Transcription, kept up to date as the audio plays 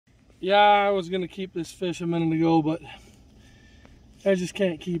Yeah, I was gonna keep this fish a minute ago, but I just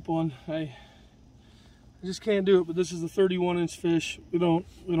can't keep one. I just can't do it. But this is a 31-inch fish. We don't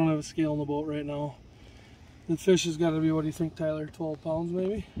have a scale in the boat right now. The fish has got to be, what do you think, Tyler? 12 pounds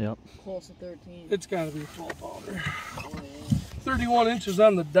maybe? Yep. Close to 13. It's got to be a 12 pounder. Oh, yeah. 31 inches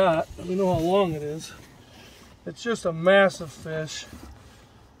on the dot. We know how long it is. It's just a massive fish.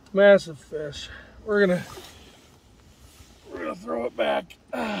 Massive fish. We're gonna throw it back.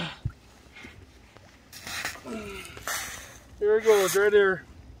 Here it goes, right there.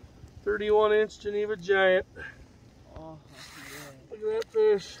 31-inch Geneva giant. Oh, Look at that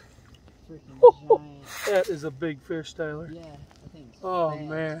fish. freaking giant. That is a big fish, Tyler. Yeah, I think so. Oh Fast.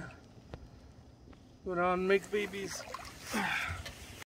 man. Go down and make babies.